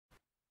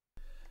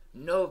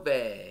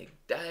Novag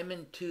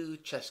Diamond II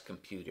chess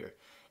computer.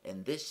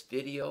 In this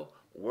video,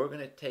 we're going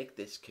to take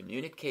this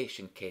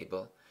communication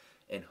cable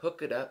and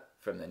hook it up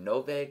from the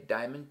Novag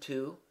Diamond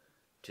II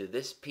to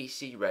this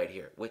PC right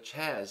here, which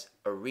has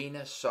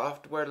Arena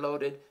software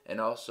loaded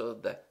and also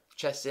the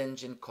chess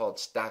engine called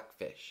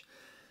Stockfish.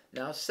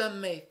 Now,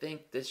 some may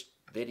think this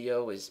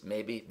video is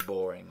maybe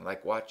boring,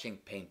 like watching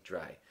paint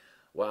dry,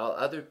 while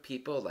other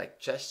people like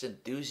chess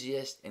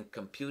enthusiasts and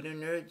computer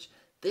nerds,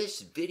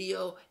 this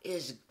video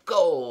is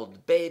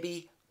gold,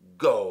 baby,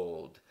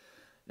 gold.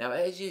 Now,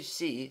 as you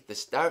see, the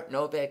Start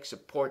Novag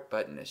support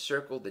button is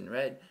circled in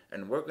red,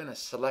 and we're going to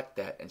select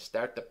that and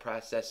start the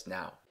process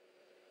now.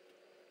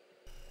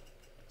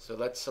 So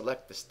let's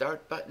select the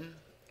Start button,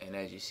 and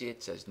as you see,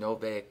 it says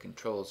Novag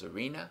controls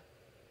Arena.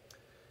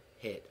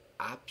 Hit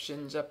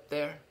Options up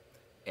there,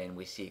 and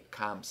we see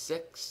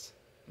COM6,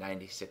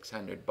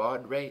 9600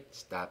 baud rate,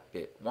 stop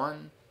bit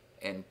 1,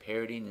 and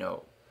parity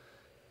no.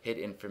 Hit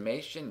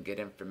information, get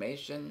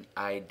information,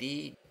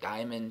 ID,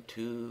 Diamond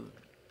II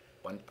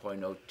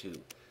 1.02.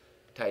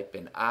 Type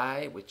in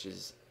I, which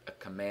is a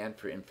command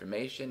for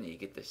information, and you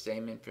get the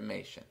same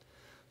information.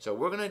 So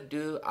we're going to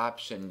do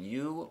option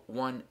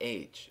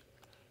U1H.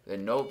 The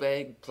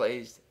Novag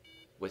plays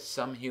with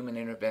some human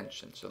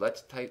intervention. So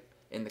let's type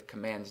in the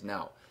commands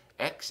now.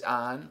 X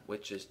on,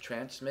 which is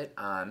transmit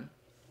on,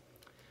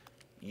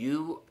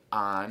 U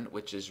on,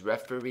 which is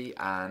referee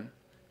on,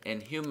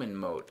 and human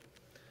mode.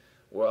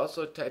 We'll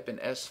also type in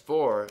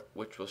S4,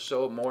 which will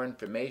show more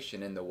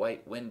information in the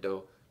white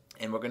window.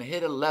 And we're going to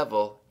hit a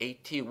level,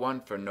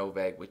 AT1 for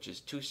Novag, which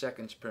is 2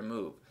 seconds per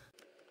move.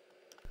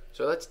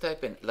 So let's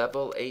type in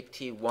level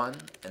AT1,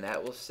 and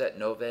that will set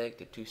Novag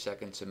to 2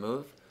 seconds a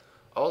move.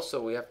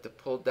 Also, we have to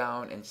pull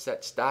down and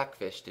set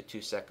Stockfish to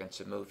 2 seconds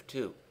a move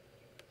too.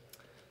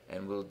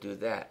 And we'll do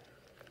that.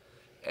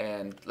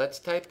 And let's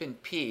type in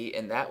P,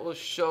 and that will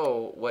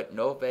show what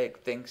Novag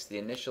thinks the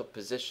initial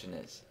position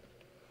is.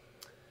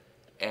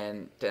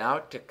 And now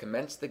to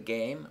commence the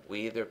game,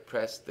 we either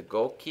press the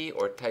Go key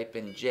or type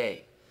in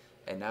J.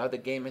 And now the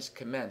game is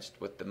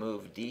commenced with the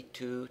move D2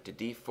 to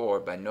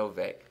D4 by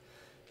Novag.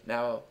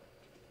 Now,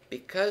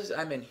 because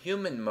I'm in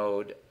human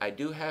mode, I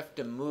do have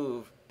to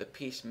move the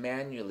piece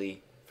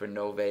manually for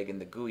Novag in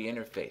the GUI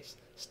interface.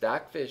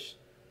 Stockfish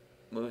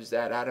moves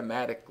that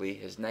automatically,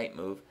 his knight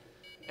move,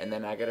 and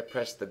then I gotta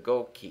press the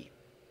Go key.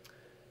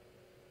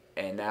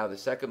 And now the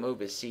second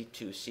move is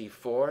C2,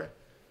 C4,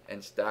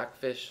 and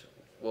Stockfish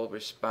will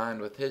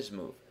respond with his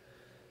move.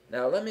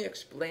 Now let me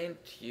explain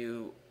to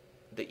you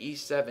the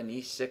E7,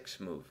 E6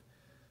 move.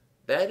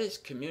 That is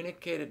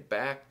communicated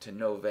back to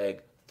Novag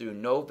through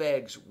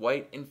Novag's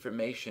white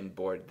information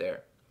board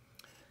there.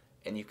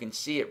 And you can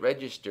see it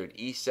registered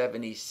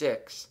E7,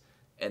 E6,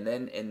 and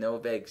then in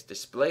Novag's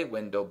display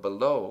window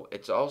below,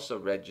 it's also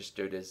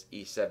registered as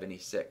E7,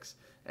 E6.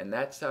 And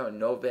that's how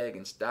Novag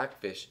and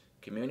Stockfish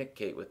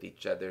communicate with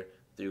each other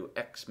through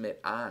Checkmate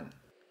on.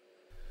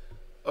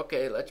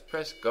 Okay, let's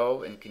press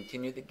Go and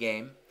continue the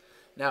game.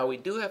 Now we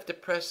do have to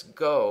press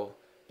Go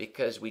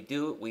because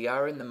we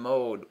are in the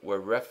mode where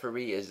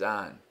referee is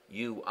on,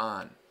 U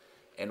on.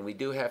 And we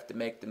do have to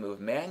make the move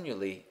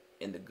manually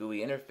in the GUI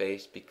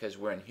interface because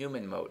we're in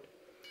human mode.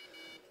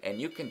 And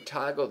you can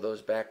toggle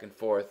those back and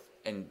forth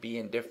and be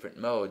in different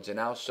modes, and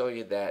I'll show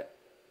you that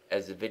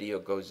as the video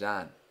goes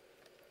on.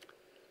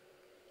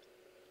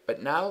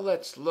 But now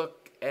let's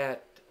look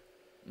at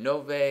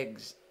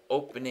Novag's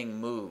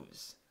opening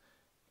moves.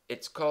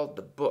 It's called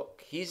the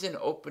book. He's an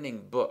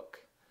opening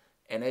book.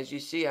 And as you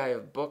see, I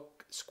have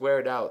book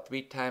squared out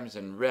 3 times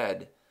in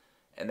red.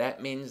 And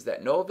that means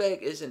that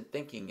Novag isn't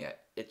thinking yet.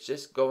 It's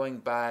just going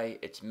by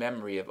its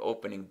memory of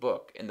opening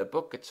book. And the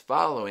book it's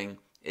following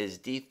is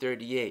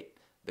D38,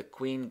 the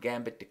Queen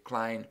Gambit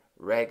Decline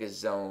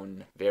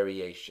Ragazone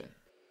variation.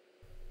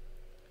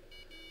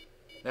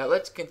 Now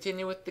let's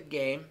continue with the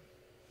game.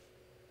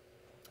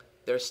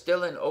 There's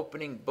still an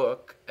opening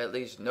book, at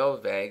least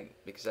Novag,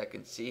 because I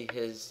can see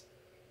his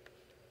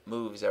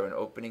moves are an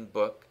opening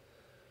book.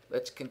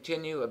 Let's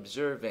continue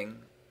observing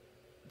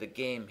the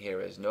game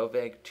here as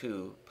Novag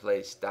 2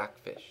 plays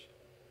Stockfish.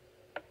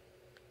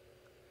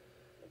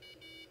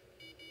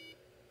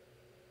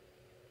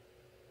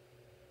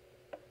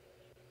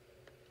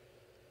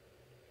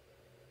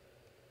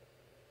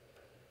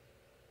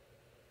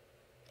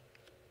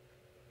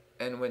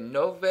 And when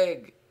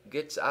Novag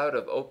gets out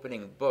of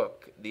opening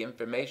book, the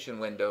information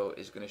window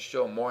is going to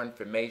show more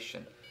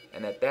information.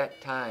 And at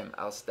that time,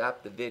 I'll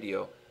stop the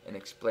video and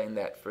explain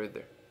that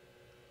further.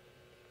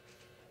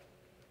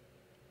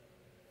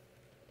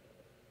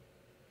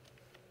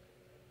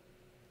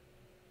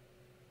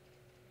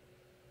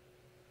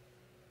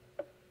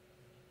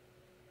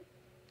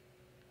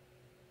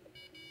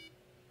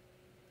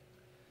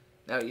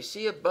 Now you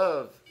see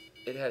above,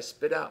 it has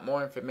spit out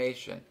more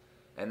information,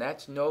 and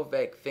that's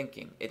Novag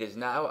thinking. It is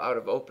now out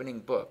of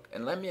opening book.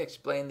 And let me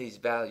explain these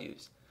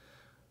values.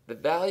 The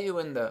value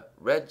in the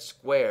red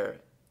square,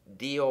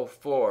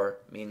 D04,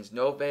 means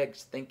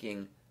Novag's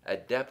thinking a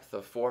depth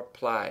of 4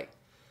 ply.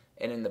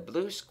 And in the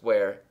blue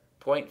square,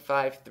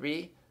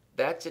 0.53,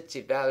 that's its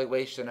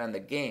evaluation on the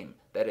game,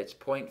 that it's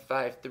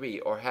 0.53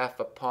 or half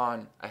a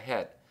pawn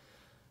ahead.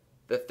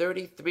 The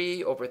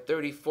 33 over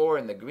 34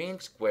 in the green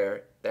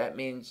square, that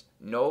means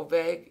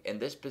Novag in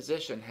this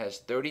position has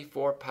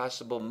 34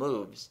 possible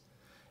moves,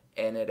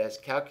 and it has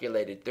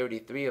calculated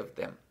 33 of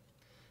them.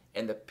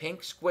 In the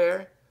pink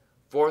square,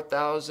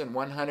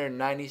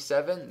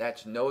 4,197,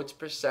 that's nodes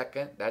per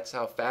second. That's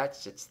how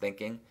fast it's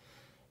thinking.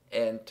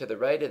 And to the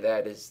right of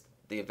that is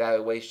the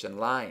evaluation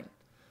line.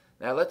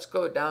 Now let's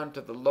go down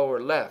to the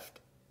lower left.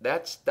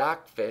 That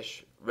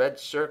Stockfish red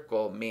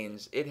circle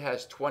means it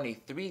has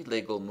 23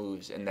 legal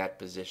moves in that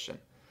position.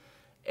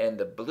 And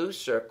the blue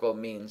circle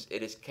means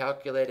it is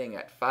calculating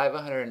at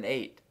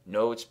 508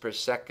 nodes per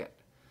second.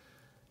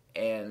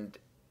 And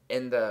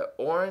in the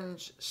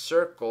orange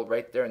circle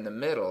right there in the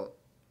middle,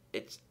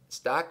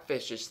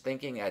 Stockfish is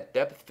thinking at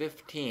depth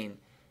 15,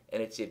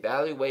 and its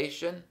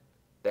evaluation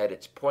that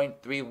it's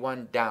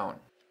 0.31 down.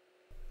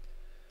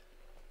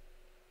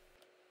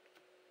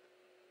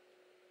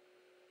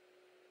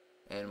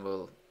 And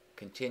we'll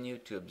continue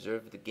to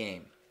observe the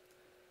game.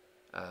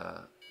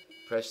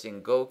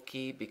 Pressing go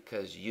key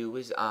because U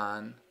is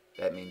on,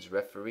 that means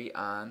referee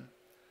on,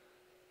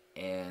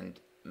 and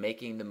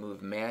making the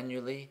move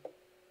manually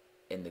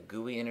in the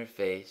GUI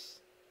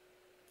interface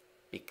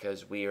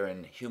because we are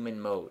in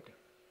human mode.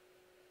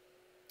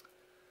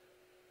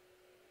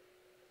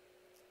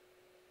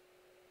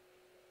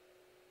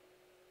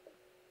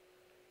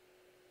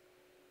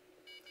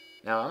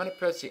 Now I'm going to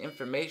press the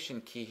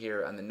information key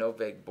here on the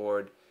Novag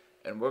board,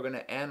 and we're going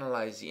to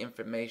analyze the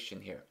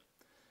information here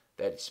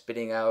that it's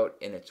spitting out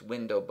in its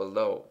window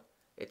below.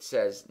 It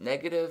says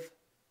negative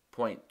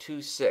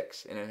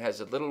 0.26, and it has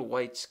a little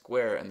white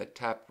square in the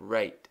top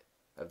right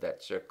of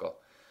that circle.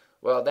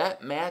 Well,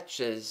 that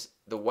matches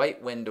the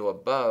white window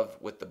above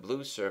with the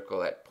blue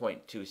circle at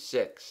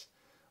 0.26.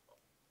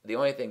 The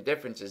only thing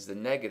difference is the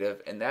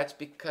negative, and that's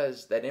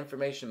because that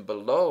information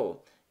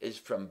below is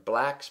from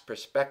black's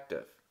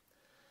perspective.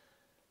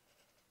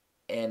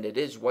 And it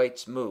is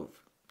white's move.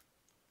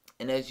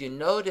 And as you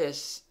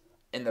notice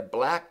in the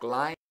black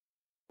line,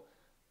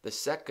 the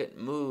second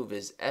move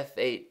is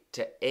F8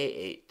 to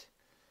A8.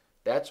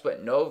 That's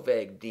what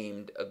Novag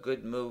deemed a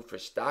good move for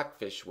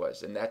Stockfish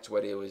was, and that's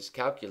what it was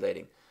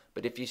calculating.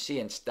 But if you see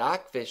in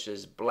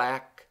Stockfish's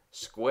black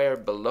square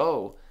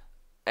below,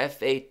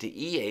 F8 to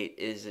E8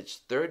 is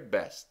its third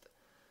best.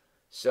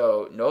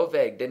 So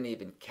Novag didn't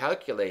even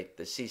calculate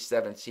the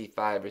C7,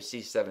 C5, or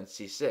C7,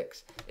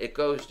 C6. It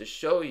goes to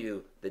show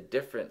you the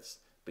difference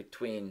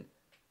between,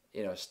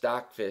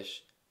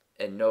 Stockfish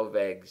and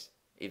Novag's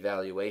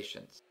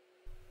evaluations.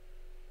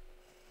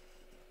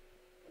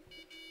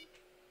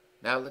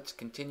 Now let's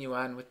continue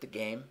on with the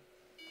game.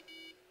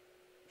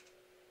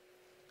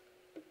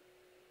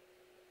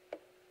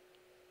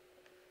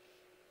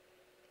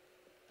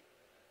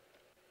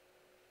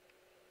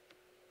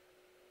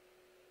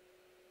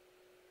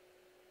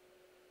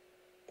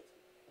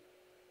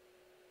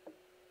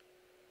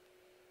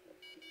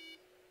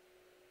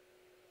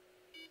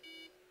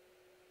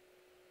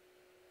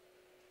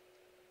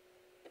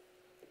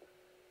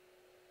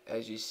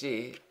 As you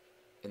see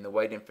in the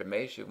white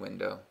information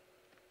window,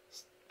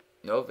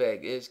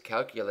 Novag is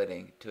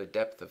calculating to a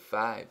depth of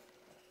 5.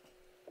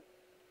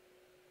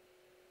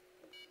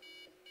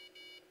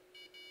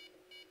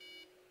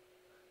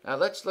 Now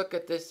let's look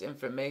at this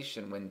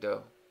information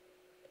window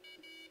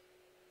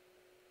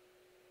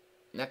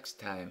next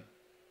time,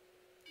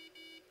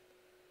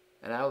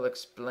 and I'll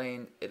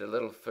explain it a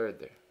little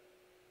further.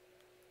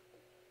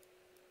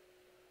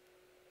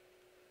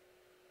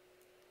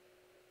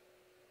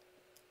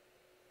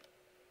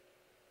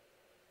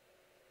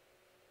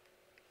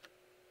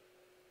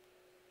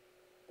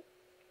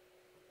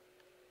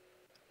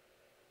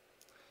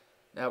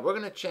 Now we're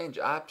going to change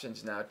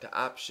options now to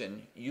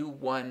option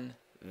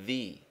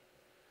U1V,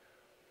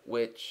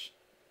 which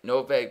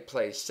Novag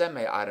plays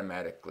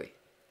semi-automatically.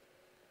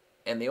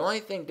 And the only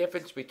thing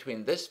difference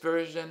between this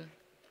version,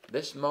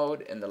 this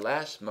mode, and the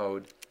last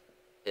mode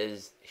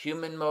is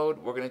human mode.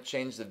 We're going to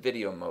change the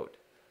video mode.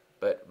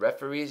 But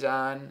referees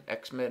on,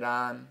 Checkmate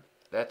on,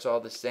 that's all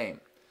the same.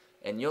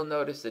 And you'll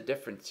notice the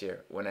difference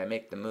here when I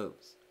make the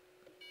moves.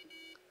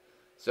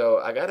 So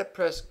I got to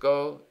press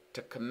go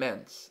to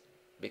commence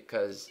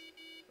because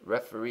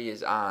referee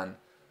is on,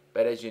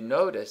 but as you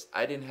notice,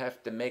 I didn't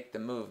have to make the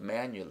move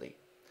manually.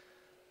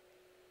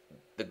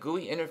 The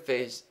GUI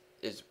interface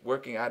is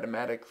working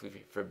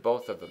automatically for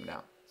both of them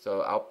now.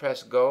 So I'll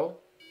press go,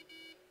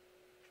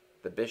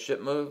 the bishop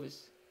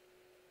moves,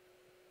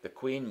 the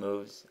queen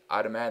moves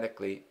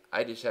automatically.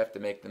 I just have to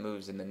make the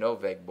moves in the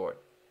Novag board.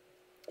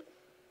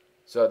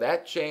 So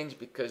that changed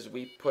because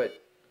we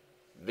put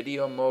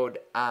video mode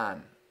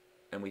on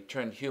and we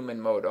turned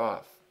human mode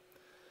off.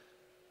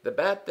 The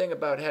bad thing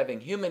about having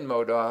human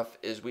mode off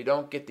is we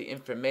don't get the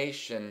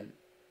information,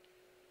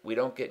 we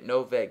don't get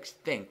Novag's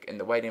think in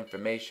the white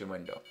information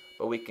window.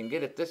 But we can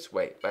get it this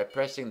way by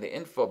pressing the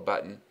info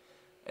button,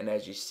 and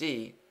as you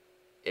see,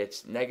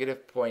 it's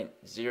negative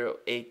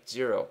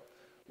 0.080,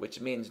 which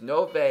means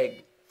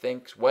Novag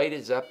thinks white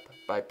is up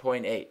by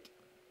 0.8.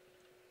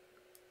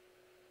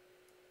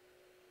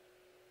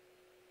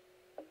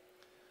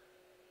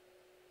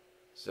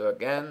 So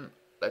again,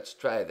 let's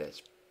try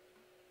this.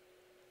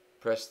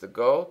 Press the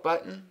Go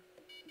button.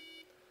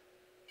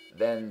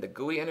 Then the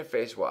GUI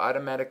interface will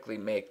automatically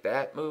make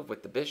that move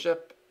with the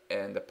bishop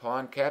and the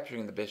pawn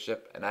capturing the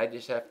bishop, and I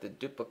just have to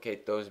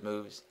duplicate those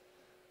moves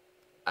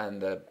on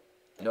the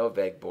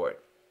Novag board.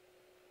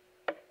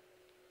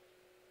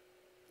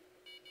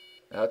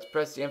 Now let's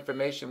press the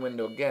information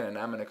window again, and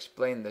I'm going to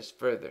explain this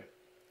further.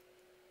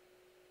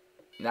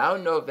 Now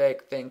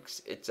Novag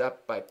thinks it's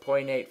up by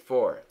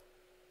 0.84.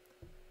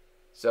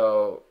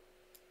 So,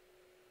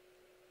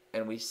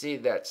 and we see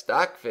that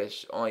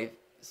Stockfish only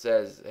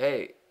says,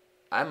 hey,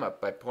 I'm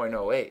up by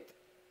 0.08.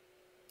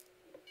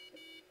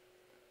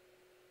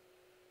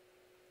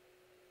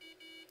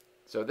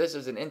 So this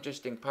is an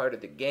interesting part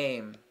of the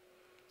game,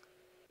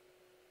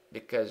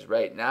 because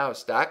right now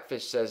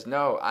Stockfish says,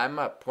 no, I'm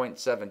up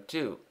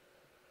 0.72.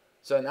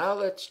 So now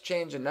let's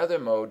change another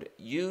mode,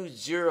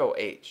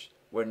 U0H,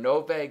 where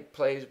Novag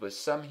plays with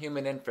some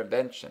human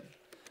intervention.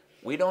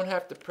 We don't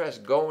have to press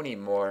Go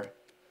anymore,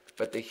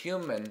 but the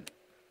human,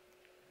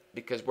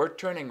 because we're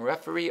turning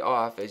referee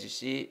off, as you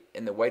see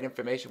in the white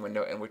information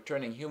window, and we're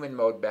turning human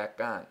mode back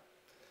on.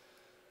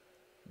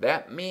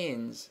 That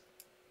means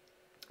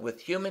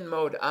with human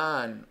mode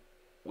on,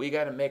 we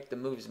got to make the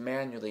moves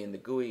manually in the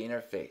GUI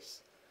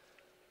interface.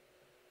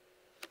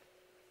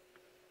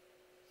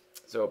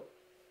 So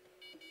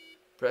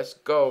press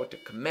Go to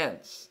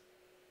commence,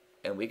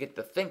 and we get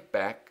the think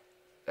back.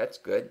 That's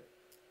good.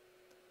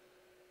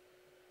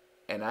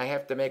 And I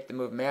have to make the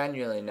move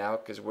manually now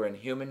because we're in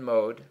human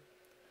mode.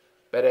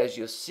 But as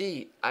you'll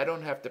see, I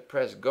don't have to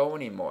press Go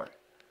anymore,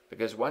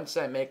 because once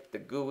I make the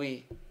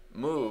GUI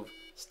move,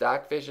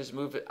 Stockfish is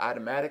moving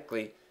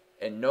automatically,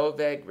 and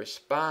Novag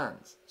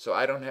responds, so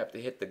I don't have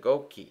to hit the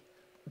Go key.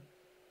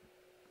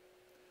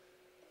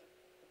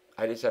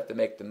 I just have to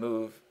make the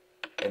move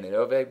in the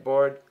Novag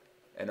board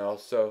and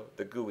also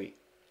the GUI.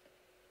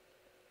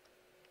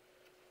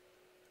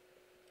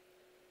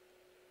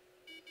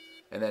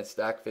 And then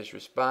Stockfish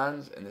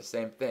responds, and the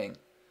same thing.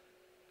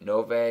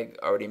 Novag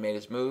already made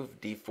his move,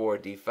 d4,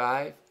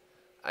 d5.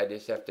 I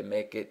just have to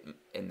make it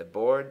in the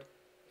board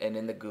and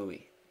in the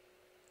GUI.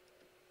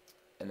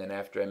 And then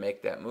after I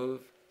make that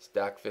move,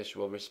 Stockfish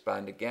will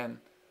respond again,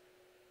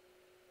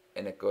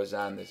 and it goes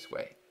on this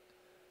way.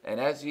 And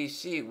as you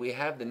see, we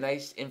have the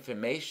nice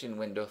information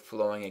window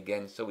flowing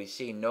again, so we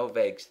see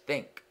Novag's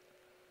think.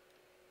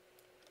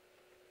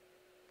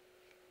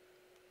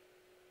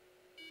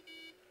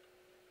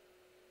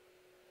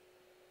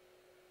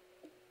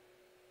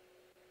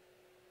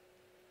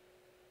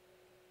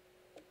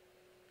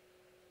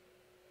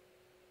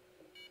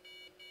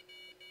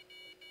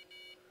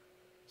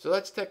 So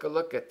let's take a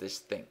look at this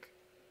think.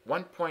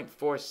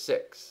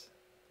 1.46.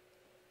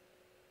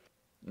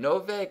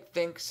 Novag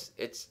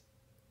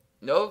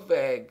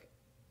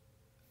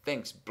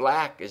thinks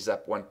black is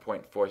up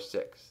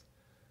 1.46.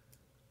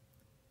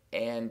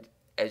 And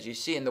as you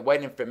see in the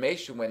white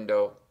information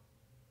window,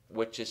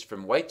 which is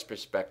from white's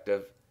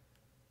perspective,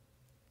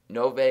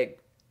 Novag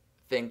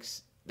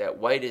thinks that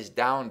white is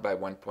down by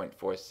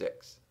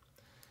 1.46.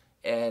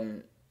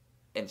 And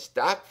in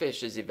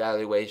Stockfish's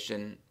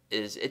evaluation,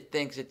 it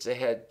thinks it's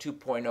ahead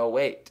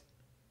 2.08.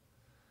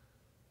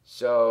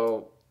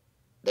 So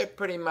they're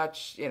pretty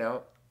much,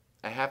 a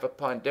half a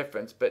pawn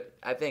difference, but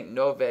I think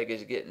Novag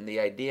is getting the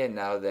idea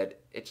now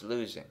that it's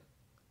losing.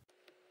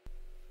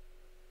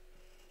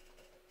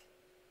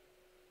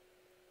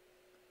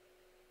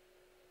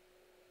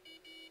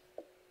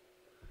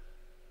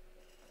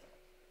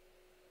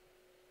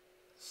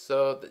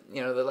 So,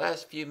 the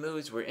last few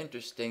moves were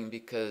interesting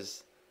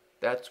because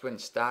that's when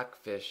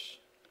Stockfish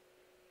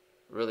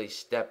really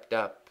stepped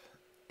up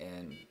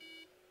and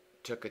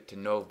took it to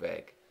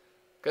Novag.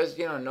 Because,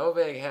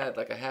 Novag had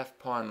like a half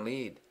pawn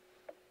lead,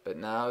 but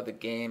now the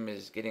game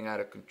is getting out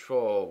of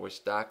control where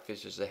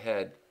Stockfish is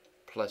ahead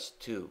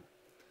 +2,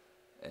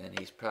 and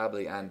he's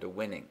probably on to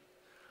winning.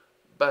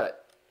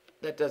 But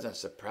that doesn't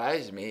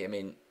surprise me. I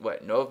mean,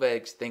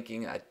 Novag's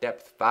thinking at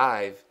depth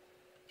 5,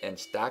 and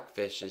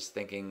Stockfish is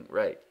thinking,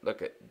 right,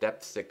 look at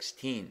depth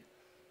 16.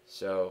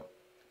 So,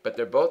 but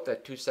they're both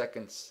at 2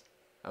 seconds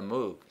a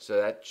move, so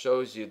that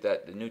shows you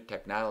that the new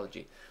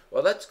technology.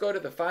 Well, let's go to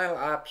the final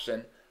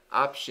option,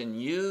 option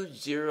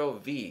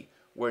U0V,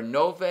 where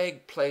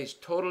Novag plays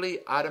totally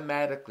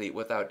automatically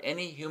without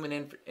any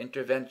human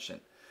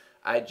intervention.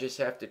 I just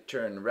have to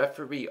turn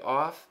referee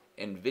off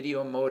and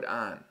video mode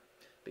on,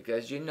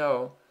 because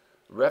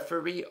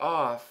referee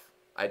off,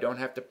 I don't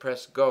have to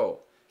press Go,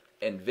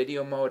 and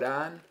video mode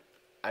on,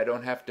 I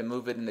don't have to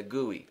move it in the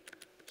GUI.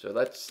 So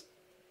let's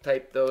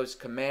type those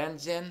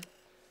commands in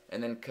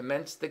and then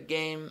commence the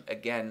game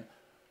again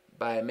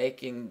by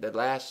making the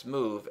last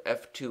move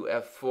F2,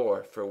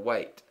 F4 for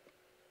white.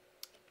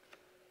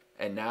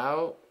 And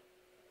now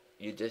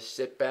you just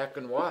sit back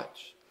and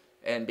watch.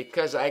 And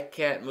because I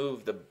can't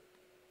move the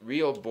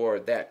real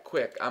board that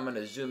quick, I'm going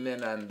to zoom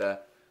in on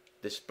the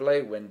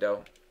display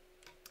window,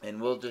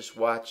 and we'll just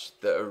watch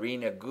the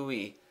Arena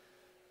GUI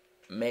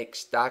make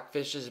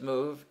Stockfish's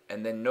move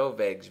and then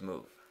Novag's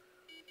move.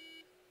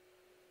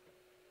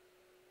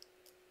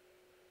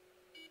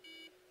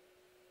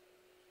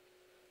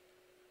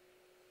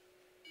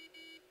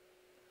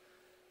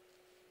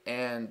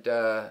 And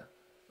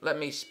let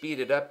me speed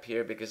it up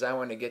here because I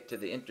want to get to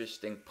the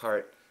interesting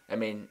part. I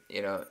mean,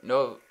 you know,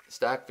 no,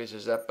 Stockfish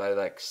is up by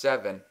like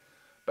 7,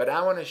 but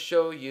I want to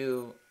show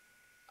you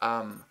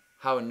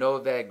how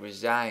Novag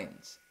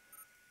resigns.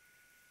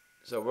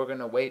 So we're going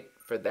to wait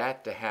for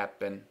that to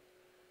happen,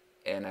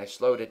 and I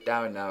slowed it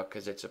down now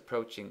because it's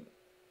approaching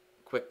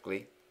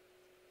quickly.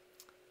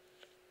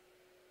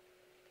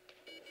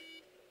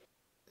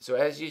 So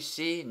as you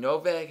see,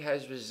 Novag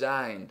has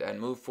resigned on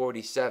move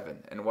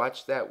 47, and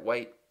watch that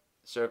white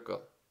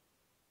circle.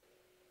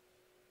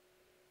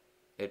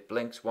 It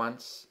blinks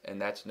once,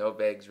 and that's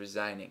Novag's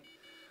resigning.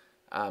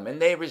 And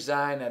they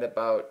resign at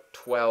about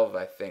 12,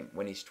 I think,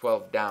 when he's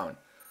 12 down.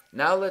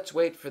 Now let's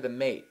wait for the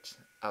mate.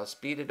 I'll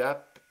speed it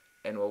up,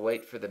 and we'll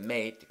wait for the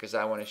mate, because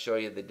I want to show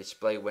you the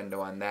display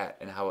window on that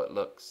and how it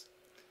looks.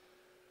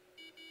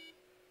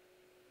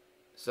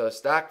 So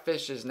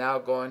Stockfish is now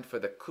going for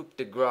the coup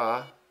de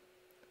grace.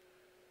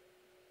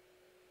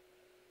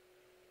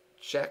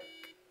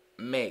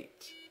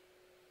 Checkmate.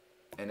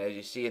 And as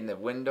you see in the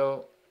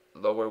window,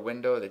 lower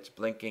window, that's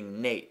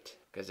blinking Nate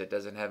because it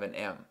doesn't have an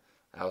M.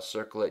 I'll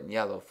circle it in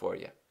yellow for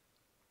you.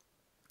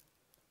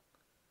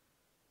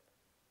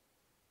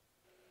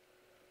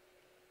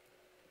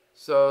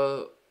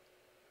 So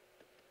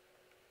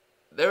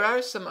there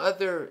are some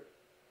other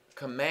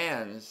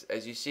commands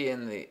as you see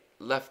in the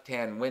left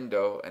hand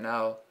window, and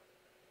I'll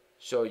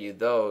show you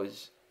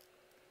those,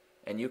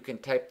 and you can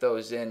type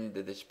those in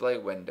the display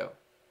window,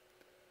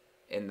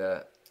 in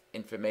the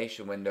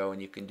information window,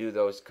 and you can do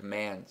those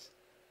commands.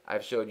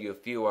 I've showed you a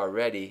few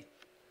already,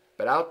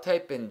 but I'll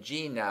type in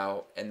G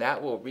now, and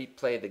that will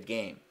replay the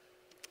game.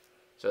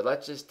 So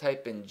let's just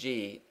type in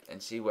G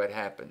and see what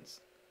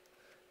happens.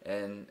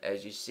 And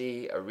as you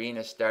see,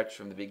 Arena starts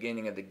from the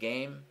beginning of the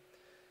game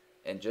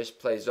and just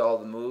plays all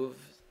the moves.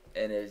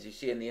 And as you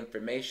see in the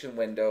information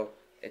window,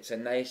 it's a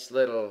nice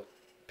little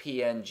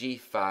PNG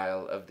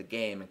file of the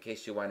game in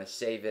case you want to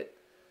save it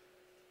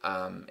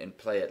and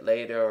play it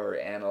later or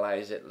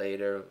analyze it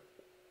later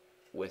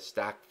with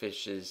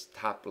Stockfish's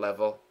top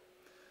level.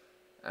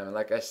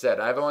 Like I said,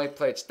 I've only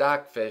played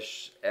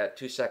Stockfish at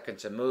 2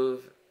 seconds a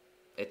move.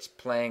 It's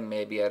playing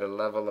maybe at a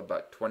level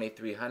about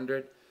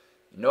 2300.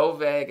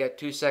 Novag at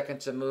 2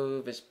 seconds a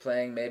move is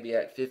playing maybe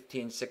at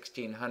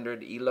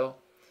 1600 ELO.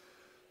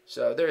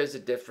 So there is a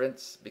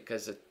difference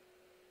because of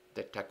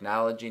the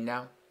technology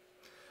now.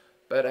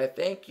 But I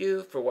thank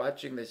you for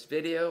watching this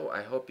video.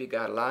 I hope you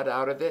got a lot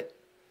out of it.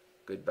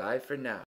 Goodbye for now.